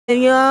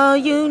Give you all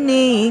you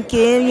need,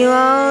 give you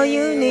all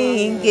you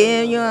need,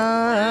 give you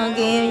all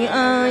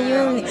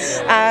you need.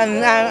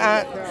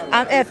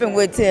 I'm effing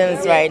with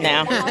Tim's right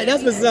now.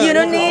 That's what's up. You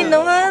don't need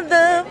no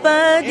other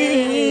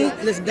body.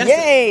 Listen,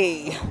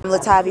 Yay! I'm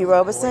LaTavia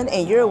Robertson,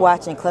 and you're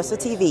watching Cluster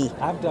TV.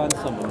 I've done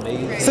some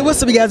amazing. So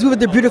what's up, you guys? We're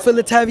with the beautiful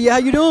LaTavia. How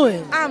you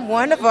doing? I'm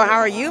wonderful. How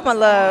are you, my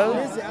love?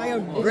 Listen, I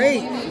am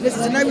great.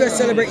 Listen, tonight we are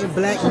celebrating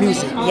black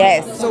music.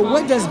 Yes. So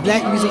what does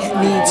black music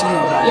mean to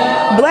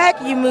you?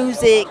 Black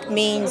music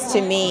means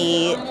to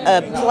me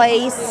a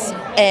place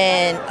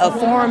and a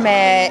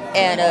format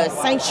and a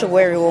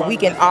sanctuary where we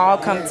can all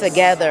come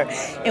together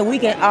and we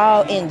can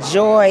all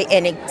enjoy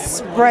and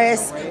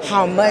express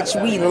how much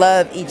we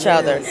love each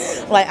other.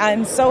 Like,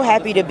 I'm so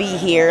happy to be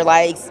here.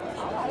 Like,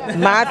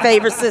 my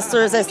favorite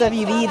sisters,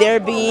 SWV, they're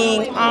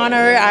being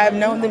honored. I've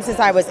known them since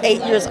I was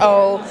 8 years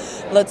old.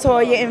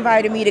 LaToya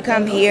invited me to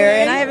come here,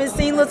 and I haven't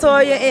seen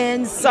LaToya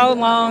in so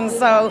long,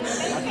 so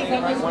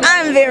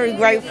I'm very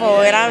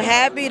grateful, and I'm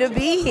happy to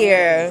be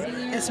here.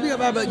 And speaking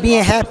about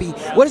being happy,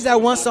 what is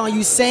that one song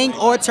you sang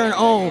or turn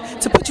on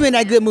to put you in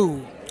that good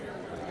mood?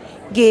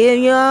 Give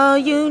you all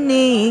you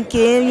need,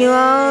 give you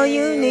all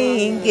you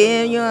need,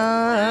 give you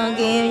all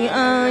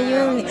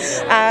you need.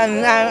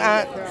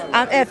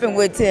 I'm effing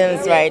with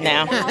Tim's right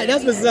now.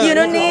 That's what's up. You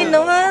don't need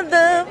no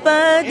other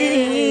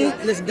body.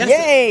 Listen,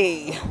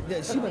 Yay!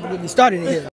 She about to get me started in here.